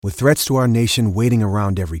With threats to our nation waiting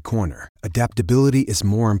around every corner, adaptability is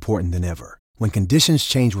more important than ever. When conditions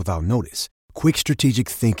change without notice, quick strategic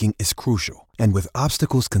thinking is crucial. And with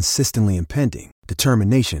obstacles consistently impending,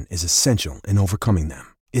 determination is essential in overcoming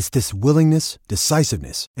them. It's this willingness,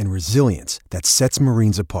 decisiveness, and resilience that sets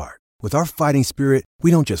Marines apart. With our fighting spirit, we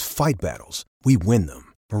don't just fight battles, we win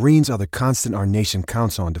them. Marines are the constant our nation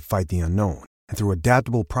counts on to fight the unknown. And through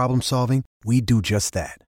adaptable problem solving, we do just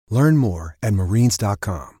that. Learn more at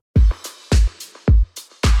marines.com.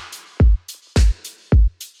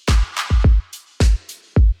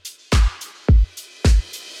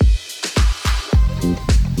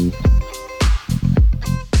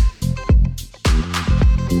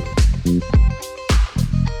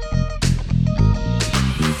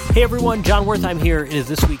 Hey everyone, John Worthheim here. It is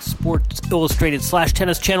this week's Sports Illustrated /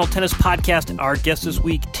 Tennis Channel Tennis Podcast. Our guest this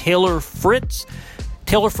week, Taylor Fritz.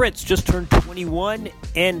 Taylor Fritz just turned 21,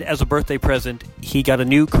 and as a birthday present, he got a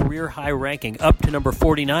new career-high ranking, up to number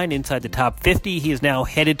 49 inside the top 50. He is now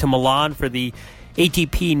headed to Milan for the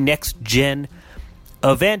ATP Next Gen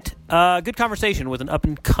event. Good conversation with an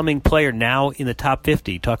up-and-coming player now in the top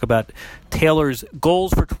 50. Talk about Taylor's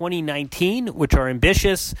goals for 2019, which are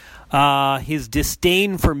ambitious, his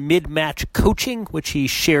disdain for mid-match coaching, which he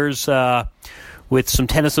shares with some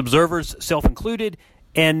tennis observers, self-included,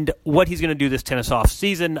 and what he's going to do this tennis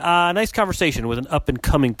off-season. Nice conversation with an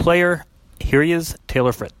up-and-coming player. Here he is,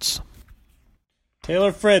 Taylor Fritz.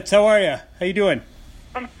 Taylor Fritz, how are you? How you doing?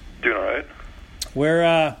 I'm doing all right. Where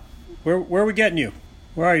are we getting you?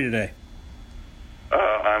 Where are you today?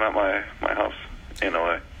 I'm at my house in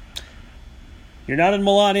LA. You're not in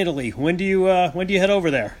Milan, Italy. When do you head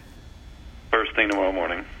over there? First thing tomorrow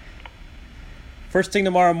morning. First thing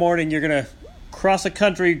tomorrow morning, you're gonna cross a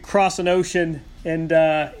country, cross an ocean, and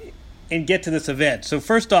get to this event. So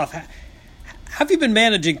first off, have you been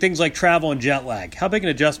managing things like travel and jet lag? How big an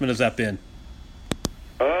adjustment has that been?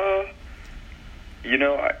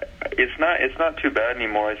 It's not too bad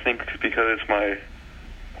anymore. I think because it's my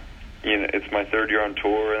third year on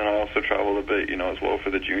tour, and I also travel a bit, as well for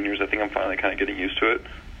the juniors. I think I'm finally kind of getting used to it.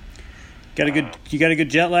 You got a good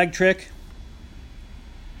jet lag trick?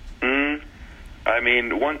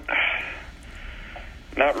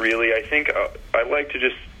 Not really. I think I like to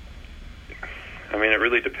just. It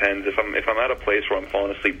really depends. If I'm at a place where I'm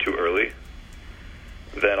falling asleep too early,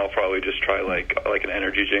 then I'll probably just try like an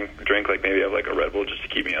energy drink, like maybe have like a Red Bull just to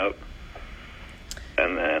keep me up.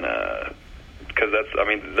 And then, because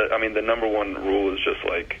the number one rule is just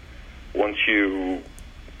like once you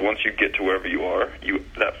get to wherever you are,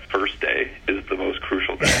 that first day is the most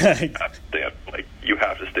crucial day. You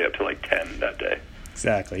have to stay up to like 10 that day.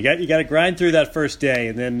 Exactly. You got to grind through that first day,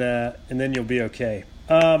 and then you'll be okay.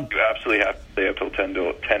 You absolutely have to stay up till 10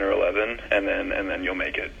 or 11, and then you'll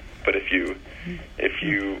make it. But if you're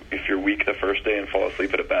weak the first day and fall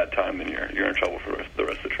asleep at a bad time, then you're in trouble for the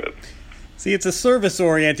rest of the trip. See, it's a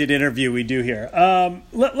service-oriented interview we do here.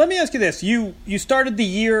 Let me ask you this: you started the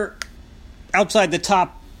year outside the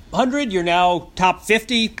top 100. You're now top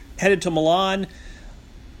 50, headed to Milan.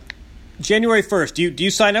 January 1st. Do you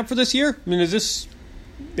sign up for this year? I mean, is this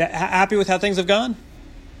happy with how things have gone?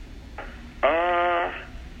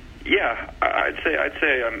 Yeah, I'd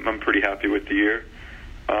say I'm pretty happy with the year.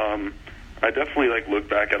 I definitely look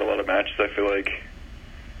back at a lot of matches. I feel like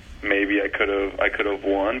maybe I could have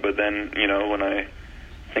won, but then when I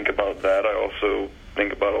think about that, I also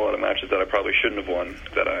think about a lot of matches that I probably shouldn't have won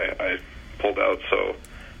that I pulled out. So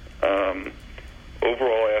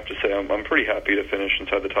overall, I have to say I'm pretty happy to finish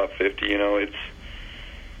inside the top 50.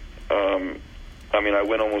 I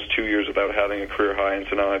went almost 2 years without having a career high, and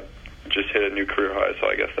so now I just hit a new career high. So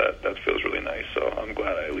I guess that feels really nice. So I'm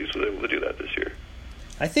glad I at least was able to do that this year.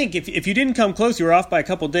 I think if you didn't come close, you were off by a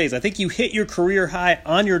couple of days. I think you hit your career high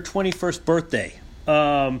on your 21st birthday.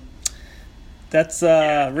 Read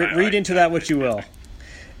into that what you will.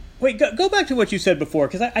 Wait, go back to what you said before,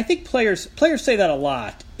 because I think players say that a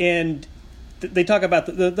lot, and they talk about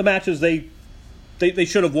the matches they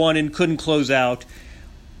should have won and couldn't close out.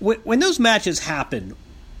 When those matches happen,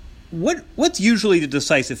 what's usually the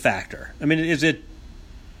decisive factor? I mean, is it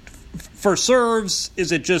for serves?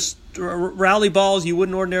 Is it just rally balls you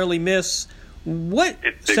wouldn't ordinarily miss? What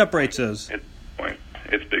separates those?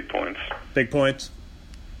 It's big points. Big points.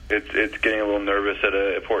 It's getting a little nervous at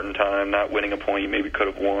an important time, not winning a point you maybe could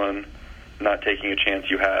have won, not taking a chance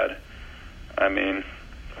you had.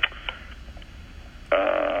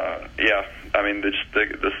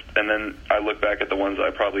 And then I look back at the ones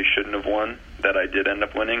I probably shouldn't have won that I did end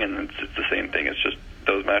up winning, and it's the same thing. It's just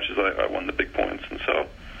those matches I won the big points, and so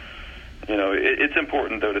it's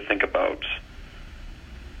important though to think about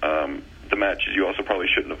the matches you also probably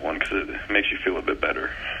shouldn't have won because it makes you feel a bit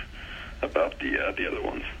better about the other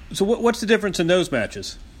ones. So what's the difference in those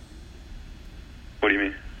matches? What do you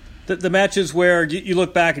mean? The matches where you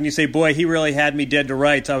look back and you say, boy, he really had me dead to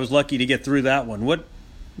rights. I was lucky to get through that one.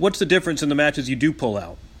 What's the difference in the matches you do pull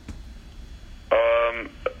out? I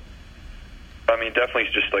mean, definitely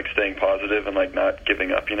just like staying positive and like not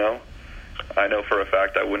giving up, you know? I know for a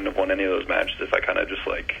fact I wouldn't have won any of those matches if I kind of just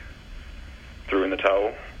like threw in the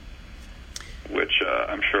towel, which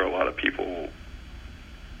I'm sure a lot of people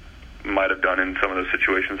might have done in some of those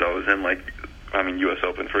situations I was in, like, I mean, U.S.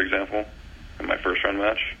 Open, for example, in my first round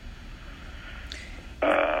match.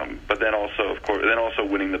 But then also, of course,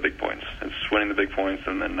 winning the big points. It's winning the big points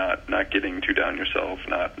and then not getting too down yourself,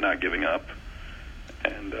 not giving up.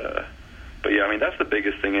 And but yeah, I mean, that's the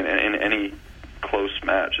biggest thing in any close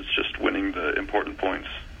match. It's just winning the important points.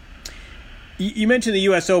 You mentioned the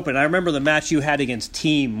U.S. Open. I remember the match you had against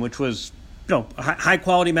Thiem, which was, you know, a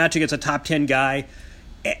high-quality match against a top 10 guy.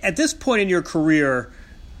 At this point in your career,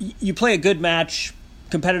 you play a good match,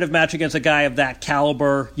 competitive match against a guy of that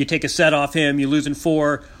caliber. You take a set off him. You lose in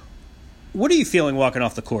 4. What are you feeling walking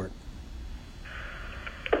off the court?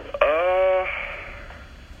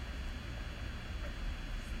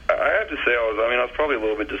 I have to say I was probably a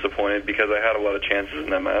little bit disappointed because I had a lot of chances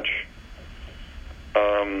in that match.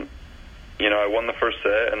 You know, I won the first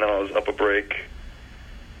set, and then I was up a break.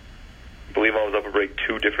 I believe I was up a break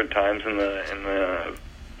 2 different times in the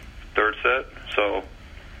third set. So,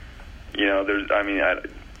 you know, there's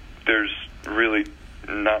really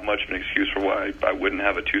not much of an excuse for why I wouldn't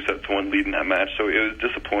have a 2-1 lead in that match. So it was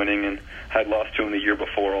disappointing, and I had lost to him the year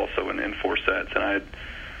before also in 4 sets, and I had,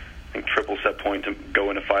 I think, triple set point to go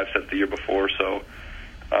into 5 sets the year before. So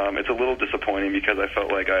it's a little disappointing because I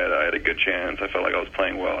felt like I had a good chance. I felt like I was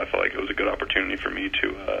playing well. I felt like it was a good opportunity for me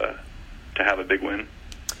to have a big win.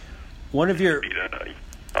 One of your beat a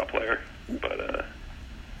top player, but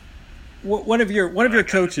one of your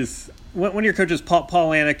coaches, Paul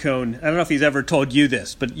Annacone. I don't know if he's ever told you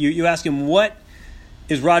this, but you ask him what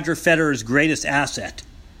is Roger Federer's greatest asset,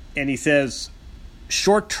 and he says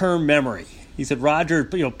short-term memory. He said Roger,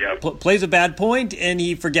 plays a bad point and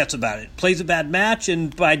he forgets about it. Plays a bad match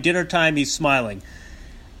and by dinner time he's smiling.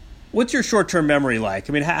 What's your short-term memory like?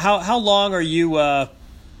 I mean, how long are you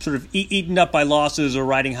sort of eaten up by losses or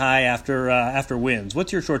riding high after wins?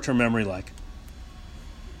 What's your short-term memory like?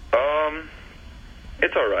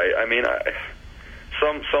 It's all right. I mean,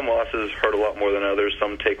 some losses hurt a lot more than others.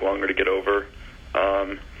 Some take longer to get over.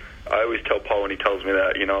 I always tell Paul when he tells me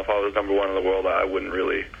that, you know, if I was number 1 in the world, I wouldn't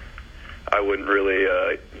really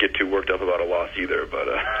get too worked up about a loss either. But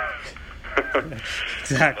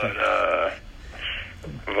exactly.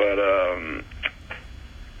 But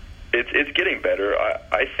it's getting better.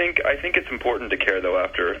 I think it's important to care though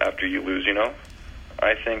after you lose. You know,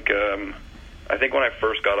 I think when I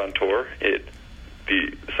first got on tour,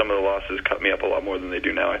 some of the losses cut me up a lot more than they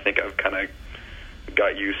do now. I think I've kind of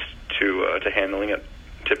got used to handling it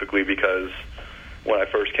typically because when I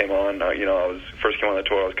first came on, you know, I came on the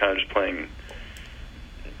tour, I was kind of just playing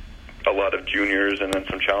a lot of juniors and then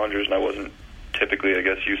some challengers, and I wasn't typically, I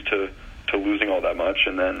guess, used to losing all that much.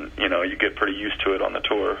 And then, you know, you get pretty used to it on the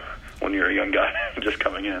tour when you're a young guy just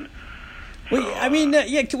coming in. Well, I mean,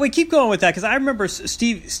 we keep going with that because I remember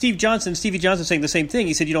Stevie Johnson saying the same thing.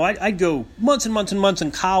 He said, you know, I'd go months and months and months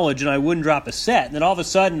in college and I wouldn't drop a set, and then all of a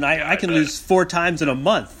sudden I can lose 4 times in a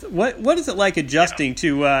month. What is it like adjusting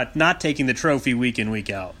to not taking the trophy week in, week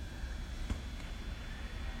out?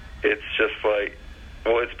 It's just like,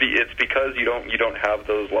 well, it's because you don't have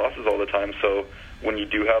those losses all the time. So when you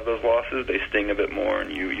do have those losses, they sting a bit more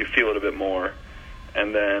and you feel it a bit more,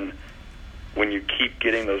 and then when you keep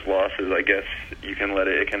getting those losses, I guess you can let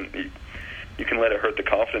it hurt the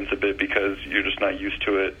confidence a bit because you're just not used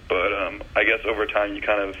to it. But I guess over time you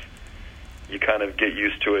kind of get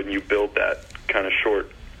used to it and you build that kind of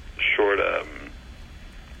short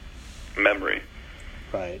memory,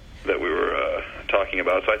 right, that we were talking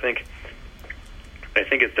about. So I think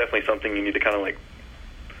it's definitely something you need to kind of like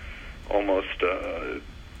almost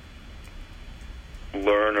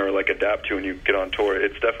learn or like adapt to when you get on tour.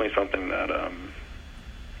 It's definitely something that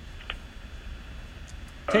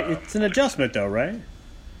it's an adjustment though, right?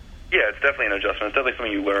 Yeah, it's definitely an adjustment. It's definitely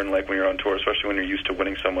something you learn like when you're on tour, especially when you're used to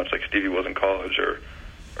winning so much like Stevie was in college or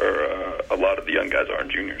a lot of the young guys are in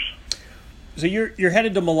juniors. So you're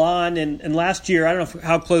headed to Milan, and last year, I don't know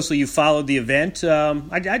how closely you followed the event.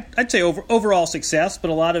 I'd say overall success, but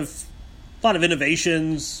a lot of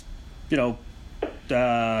innovations, you know,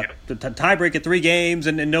 the tiebreak at 3 games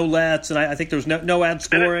and no lets, and I think there was no ad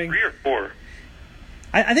scoring. 3 or 4.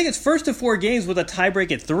 I think it's first to 4 games with a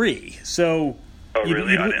tiebreak at 3. So. Oh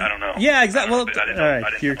really? I don't know. Yeah, exactly. Well, all right.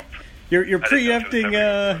 You're preempting.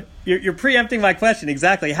 You're preempting my question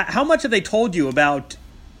exactly. How much have they told you about?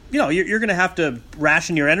 You're going to have to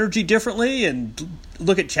ration your energy differently and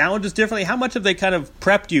look at challenges differently. How much have they kind of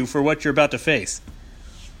prepped you for what you're about to face?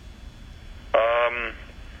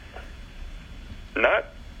 Not.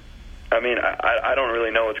 I mean, I don't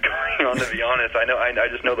really know what's going on, to be honest. I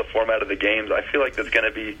just know the format of the games. I feel like there's going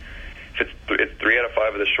to be, if it's 3 out of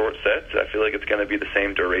 5 of the short sets, I feel like it's going to be the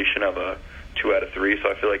same duration of a 2 out of 3.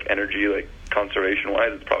 So I feel like energy, like conservation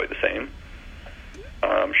wise, it's probably the same.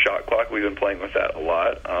 Shot clock, we've been playing with that a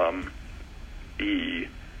lot. The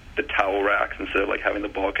towel racks, instead of like having the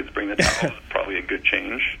ball kids bring the towels, is probably a good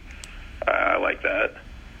change. I like that.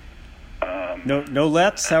 No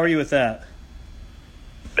lets. How are you with that?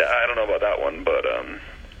 I don't know about that one, but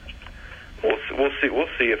we'll see. We'll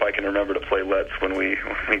see if I can remember to play lets when we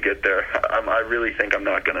get there. I really think I'm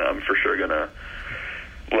not gonna. I'm for sure gonna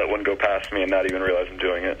let one go past me and not even realize I'm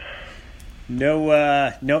doing it.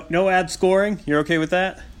 No ad scoring. You're okay with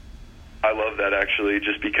that? I love that, actually,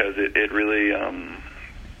 just because it really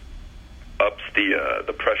ups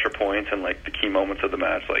the pressure points and like the key moments of the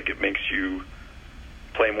match. Like, it makes you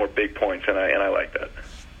play more big points, and I like that.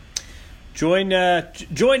 Join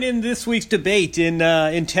in this week's debate in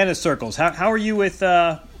tennis circles. How are you with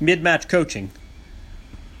mid-match coaching?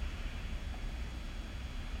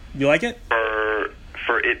 You like it?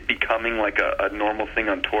 For it becoming like a normal thing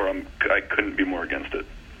on tour, I couldn't be more against it.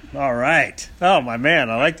 All right. Oh, my man,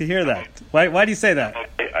 I like to hear that. Why do you say that?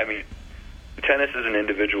 Okay. I mean, tennis is an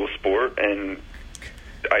individual sport, and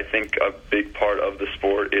I think a big part of the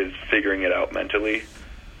sport is figuring it out mentally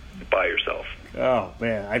by yourself. Oh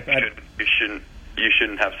man, you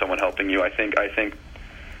shouldn't have someone helping you. I think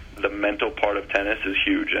the mental part of tennis is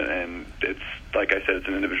huge, and it's like I said, it's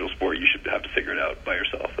an individual sport. You should have to figure it out by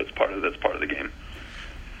yourself. That's part of the game.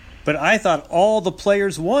 But I thought all the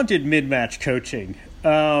players wanted mid-match coaching.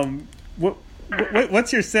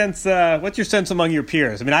 What's your sense? What's your sense among your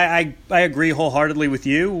peers? I mean, I agree wholeheartedly with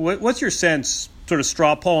you. What's your sense, sort of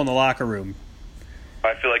straw poll in the locker room?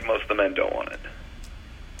 I feel like most of the men don't want it.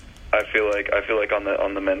 I feel like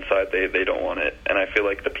on the men's side they don't want it, and I feel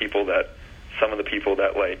like some of the people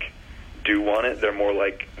that like do want it, they're more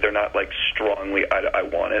like, they're not like strongly I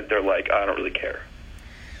want it. They're like, I don't really care.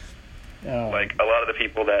 Like a lot of the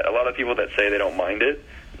people that say they don't mind it,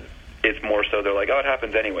 it's more so they're like, oh, it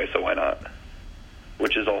happens anyway, so why not?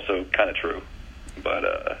 Which is also kind of true,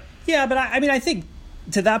 but yeah, but I mean, I think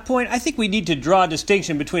to that point, I think we need to draw a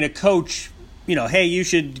distinction between a coach, hey, you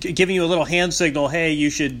should, giving you a little hand signal, hey, you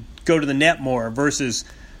should go to the net more, versus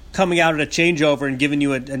coming out at a changeover and giving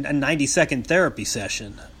you a 90-second therapy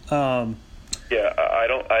session. Yeah,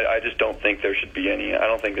 I just don't think there should be any. I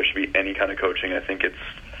don't think there should be any kind of coaching. I think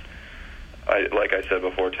like I said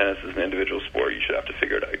before, tennis is an individual sport. You should have to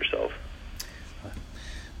figure it out yourself.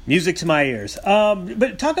 Music to my ears.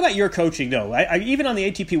 But talk about your coaching, though. Even on the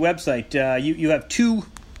ATP website, you have two,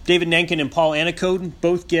 David Nenken and Paul Anacoden,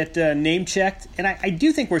 both get name-checked. And I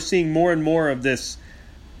do think we're seeing more and more of this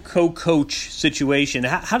co-coach situation.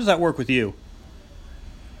 How does that work with you?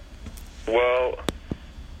 Well,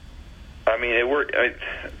 I mean, it worked.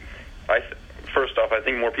 First off, I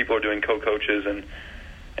think more people are doing co-coaches and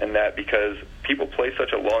that because people play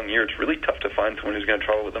such a long year, it's really tough to find someone who's going to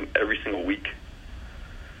travel with them every single week.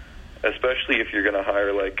 Especially if you're going to hire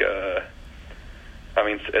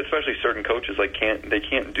especially certain coaches they can't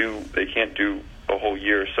do a whole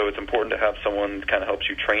year. So it's important to have someone that kind of helps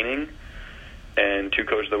you training, and two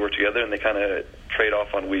coaches that work together, and they kind of trade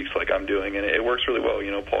off on weeks like I'm doing, and it works really well.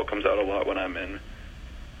 Paul comes out a lot when I'm in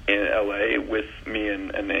LA with me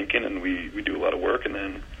and Nankin, and we do a lot of work, and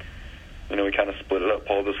then we kind of split it up.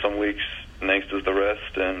 Paul does some weeks, Nanks does the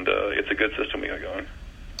rest, and it's a good system we got going.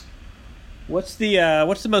 What's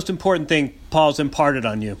the most important thing Paul's imparted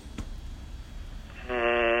on you?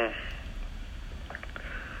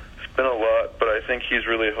 It's been a lot, but I think he's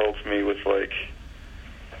really helped me with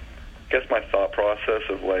my thought process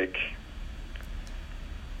of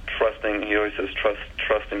trusting. He always says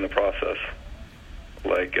trusting the process,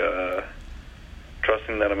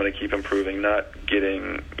 trusting that I'm going to keep improving, not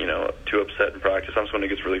getting too upset in practice. I'm someone who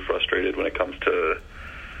gets really frustrated when it comes to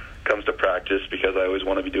practice because I always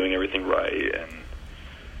want to be doing everything right, and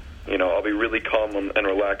I'll be really calm and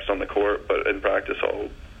relaxed on the court, but in practice I'll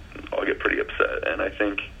get pretty upset. And I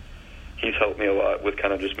think he's helped me a lot with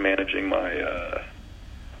kind of just managing my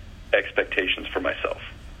expectations for myself.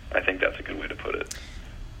 I think that's a good way to put it.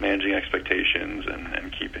 Managing expectations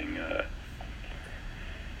and keeping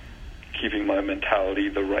my mentality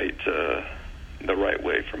the the right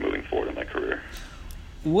way for moving forward in my career.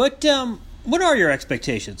 What are your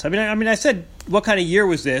expectations? I mean, I said, what kind of year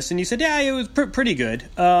was this? And you said, yeah, it was pretty good.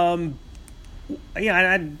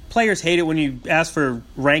 Players hate it when you ask for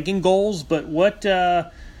ranking goals, but what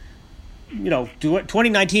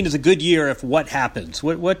 2019 is a good year if what happens?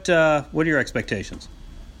 What are your expectations?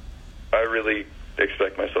 I really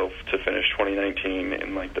expect myself to finish 2019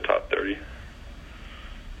 in like the top 30.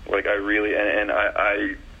 Like I really,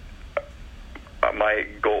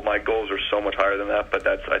 my goals are so much higher than that, but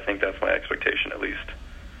I think that's my expectation at least.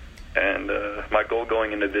 And my goal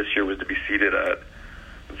going into this year was to be seated at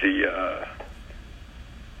the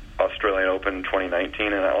Australian Open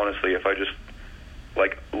 2019, and honestly, if I just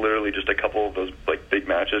literally just a couple of those big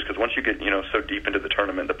matches, because once you get so deep into the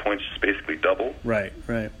tournament, the points just basically double. Right.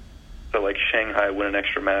 So Shanghai, win an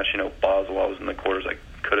extra match. Basel, I was in the quarters. I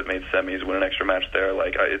could have made semis, win an extra match there.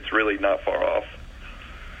 It's really not far off.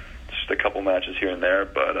 Just a couple matches here and there,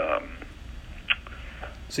 but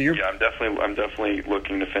so you're. Yeah, I'm definitely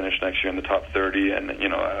looking to finish next year in the top 30, and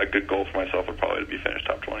a good goal for myself would probably be finish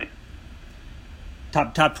top 20.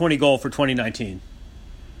 Top 20 goal for 2019.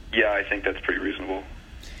 Yeah, I think that's pretty reasonable.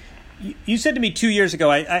 You said to me 2 years ago,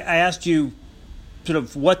 I asked you sort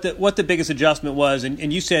of what the biggest adjustment was,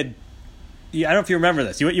 and you said, I don't know if you remember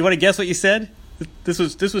this. You want to guess what you said? This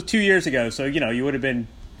was 2 years ago, so you would have been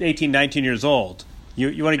 18, 19 years old.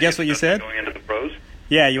 You want to guess what you said? Going into the pros?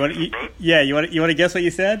 Yeah, you want to guess what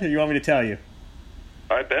you said, or you want me to tell you?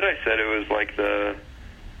 I bet I said it was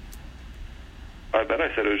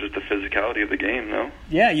just the physicality of the game, no?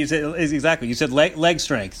 Yeah, you said exactly. You said leg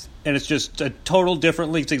strength, and it's just a total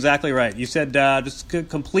different league. It's exactly right. You said just a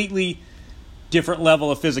completely different level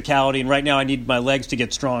of physicality, and right now I need my legs to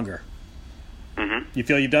get stronger. Mm-hmm. You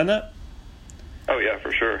feel you've done that? Oh yeah,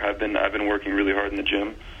 for sure. I've been working really hard in the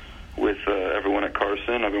gym with everyone at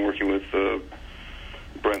Carson. I've been working with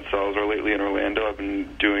Brent Salzar lately in Orlando. I've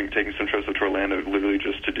been taking some trips to Orlando literally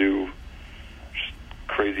just to do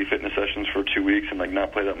crazy fitness sessions for 2 weeks and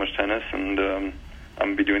not play that much tennis, and I'm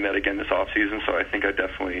gonna be doing that again this off season. So I think I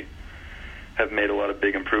definitely have made a lot of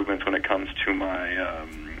big improvements when it comes to my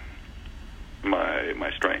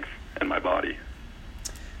my strength and my body.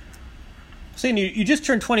 Saying you just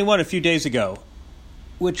turned 21 a few days ago,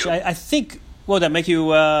 which yep. I think that make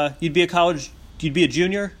you you'd be a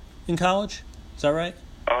junior in college? Is that right?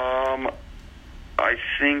 I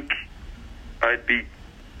think I'd be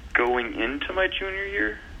going into my junior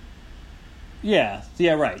year. Yeah,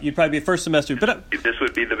 right. You'd probably be first semester, but this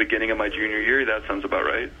would be the beginning of my junior year. That sounds about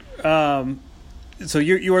right. So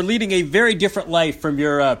you are leading a very different life from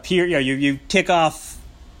your peer. You tick off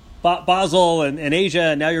Basel and Asia,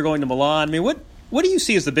 and now you're going to Milan. I mean, what do you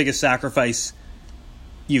see as the biggest sacrifice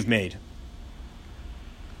you've made?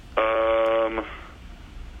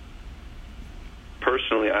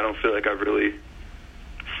 Personally, I don't feel like I've really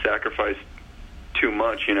sacrificed too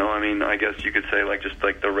much. I mean, I guess you could say just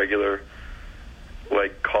the regular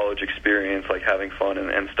college experience, having fun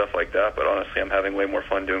and stuff like that. But honestly, I'm having way more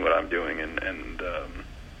fun doing what I'm doing and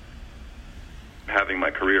having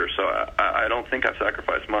my career. So I don't think I've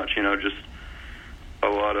sacrificed much. Just a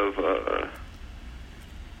lot of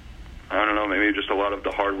I don't know, maybe just a lot of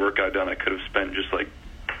the hard work I've done I could have spent just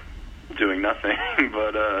doing nothing.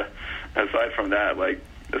 But aside from that,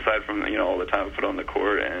 aside from all the time I put on the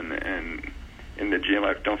court and in the gym,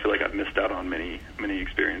 I don't feel like I've missed out on many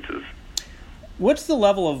experiences. What's the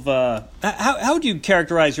level of how would you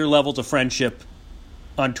characterize your levels of friendship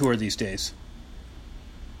on tour these days?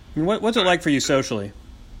 I mean, what's it like for you socially?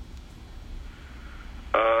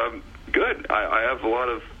 Good. I have a lot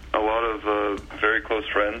of very close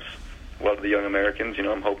friends. A lot of the young Americans.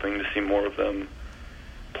 I'm hoping to see more of them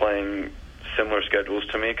playing similar schedules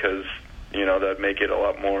to me, because that'd make it a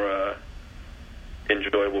lot more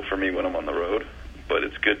enjoyable for me when I'm on the road. But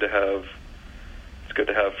it's good to have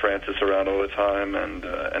Francis around all the time, and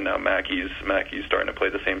now Mackey's starting to play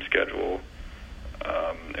the same schedule.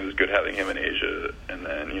 It was good having him in Asia, and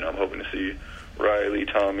then I'm hoping to see Riley,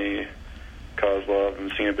 Tommy, Kozlov.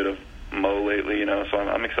 I'm seeing a bit of Mo lately, so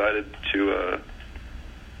I'm excited to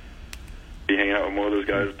be hanging out with more of those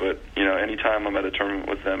guys. But anytime I'm at a tournament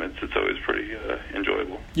with them, it's always pretty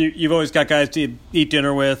enjoyable. You've always got guys to eat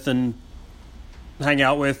dinner with and hang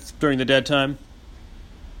out with during the dead time?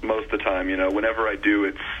 Most of the time, whenever I do,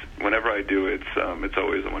 it's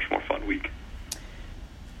always a much more fun week.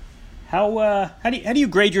 How do you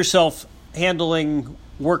grade yourself handling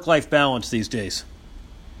work-life balance these days?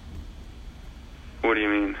 What do you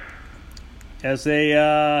mean? As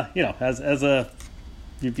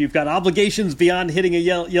you've got obligations beyond hitting a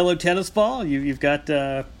yellow tennis ball. You've got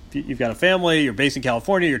you've got a family, you're based in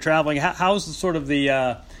California, you're traveling. How's the sort of the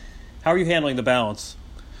how are you handling the balance?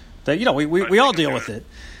 That we all deal with it.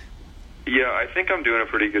 Yeah, I think I'm doing a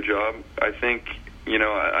pretty good job. I think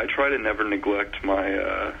I try to never neglect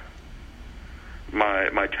my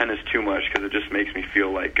my tennis too much, because it just makes me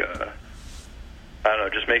feel like I don't know.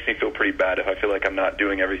 It just makes me feel pretty bad if I feel like I'm not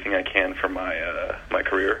doing everything I can for my my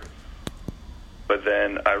career. But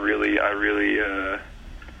then I really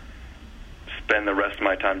spend the rest of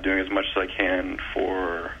my time doing as much as I can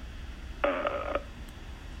for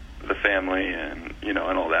the family and and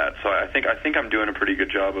all that. So I think I'm doing a pretty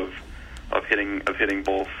good job of hitting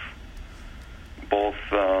both.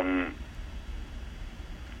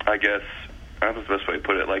 I guess that's the best way to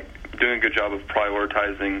put it. Like, doing a good job of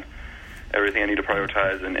prioritizing everything I need to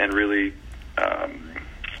prioritize, and really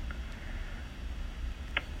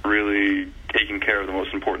really taking care of the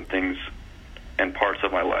most important things and parts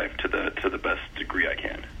of my life to the best degree I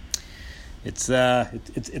can. It's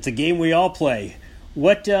a game we all play.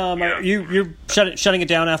 What are you're shutting it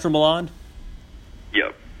down after Milan?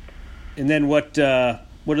 Yep. And then what do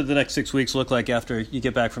the next 6 weeks look like after you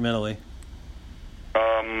get back from Italy?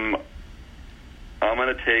 I'm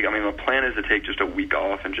gonna take. I mean, my plan is to take just a week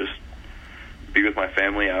off and just be with my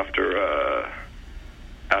family after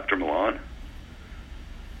Milan,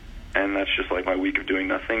 and that's just like my week of doing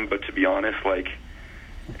nothing. But to be honest, like,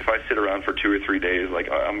 if I sit around for 2 or 3 days, like,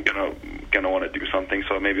 I'm gonna want to do something.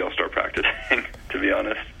 So maybe I'll start practicing. To be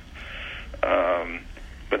honest,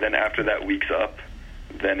 but then after that week's up,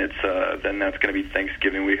 then that's gonna be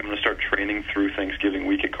Thanksgiving week. I'm gonna start training through Thanksgiving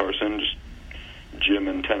week at Carson, just gym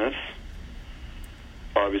and tennis.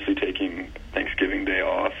 Obviously taking Thanksgiving Day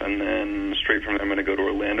off, and then straight from there I'm going to go to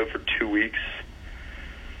Orlando for 2 weeks.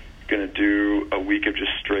 Going to do a week of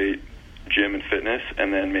just straight gym and fitness,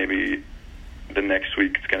 and then maybe the next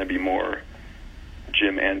week it's going to be more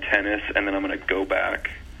gym and tennis, and then I'm going to go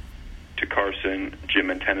back to Carson, gym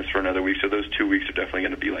and tennis for another week. So those 2 weeks are definitely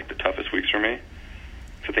going to be like the toughest weeks for me.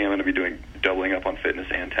 So I think I'm going to be doubling up on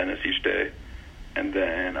fitness and tennis each day, and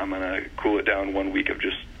then I'm going to cool it down 1 week of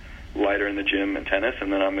just lighter in the gym and tennis,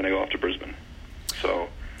 and then I'm going to go off to Brisbane. So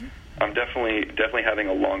I'm definitely having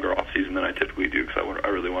a longer off season than I typically do, because I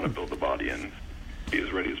really want to build the body and be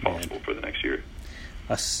as ready as possible for the next year.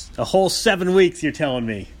 A whole 7 weeks, you're telling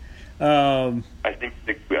me? I think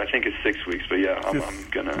it's 6 weeks, but yeah, I'm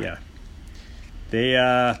gonna.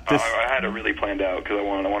 Yeah. I had it really planned out because I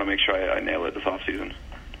want to make sure I nail it this off season.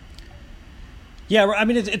 Yeah, I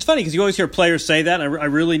mean, it's funny because you always hear players say that. I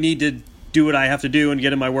really need to do what I have to do and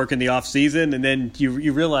get in my work in the off season, and then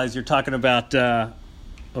you realize you're talking about a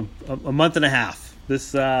month and a half.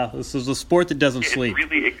 This is a sport that doesn't sleep.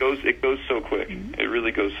 It goes so quick. It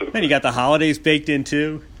really goes so quick. And you got the holidays baked in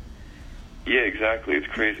too. Yeah, exactly. It's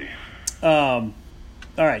crazy. All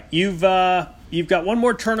right, you've got one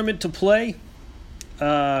more tournament to play.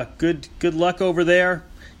 Good luck over there.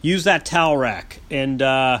 Use that towel rack, and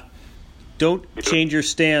don't change your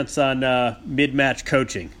stance on mid-match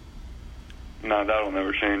coaching. No, that'll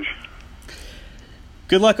never change.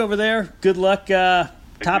 Good luck over there. Good luck.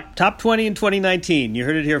 Top 20 in 2019. You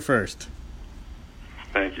heard it here first.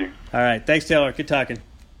 Thank you. All right. Thanks, Taylor. Good talking.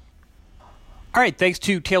 All right. Thanks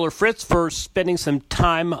to Taylor Fritz for spending some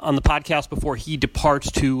time on the podcast before he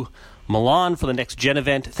departs to Milan for the next Gen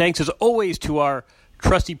event. Thanks, as always, to our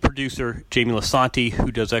trusty producer, Jamie Lasanti,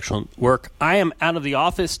 who does excellent work. I am out of the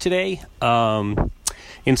office today.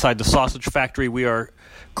 Inside the sausage factory, we are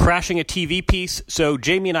crashing a TV piece. So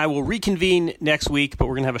Jamie and I will reconvene next week, but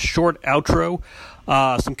we're going to have a short outro.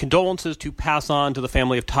 Some condolences to pass on to the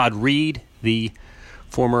family of Todd Reed, the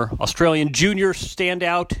former Australian junior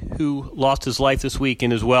standout who lost his life this week,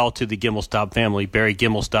 and as well to the Gimelstob family. Barry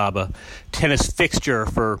Gimelstob, a tennis fixture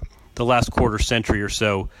for the last quarter century or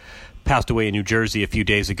so, passed away in New Jersey a few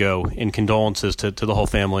days ago. In condolences to the whole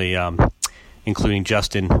family, including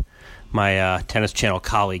Justin, my Tennis Channel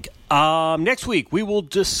colleague. Next week, we will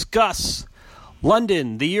discuss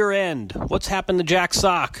London, the year end, what's happened to Jack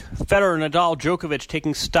Sock, Federer, Nadal, Djokovic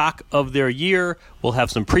taking stock of their year. We'll have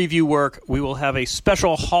some preview work. We will have a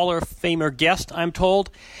special Hall of Famer guest, I'm told,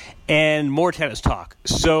 and more tennis talk.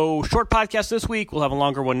 So, short podcast this week. We'll have a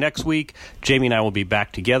longer one next week. Jamie and I will be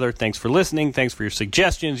back together. Thanks for listening. Thanks for your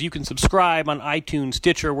suggestions. You can subscribe on iTunes,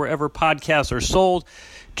 Stitcher, wherever podcasts are sold.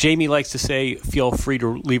 Jamie likes to say, feel free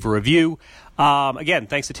to leave a review. Again,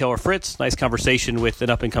 thanks to Taylor Fritz. Nice conversation with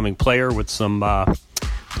an up-and-coming player with some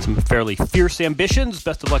fairly fierce ambitions.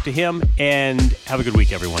 Best of luck to him, and have a good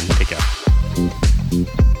week, everyone. Take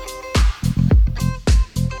care.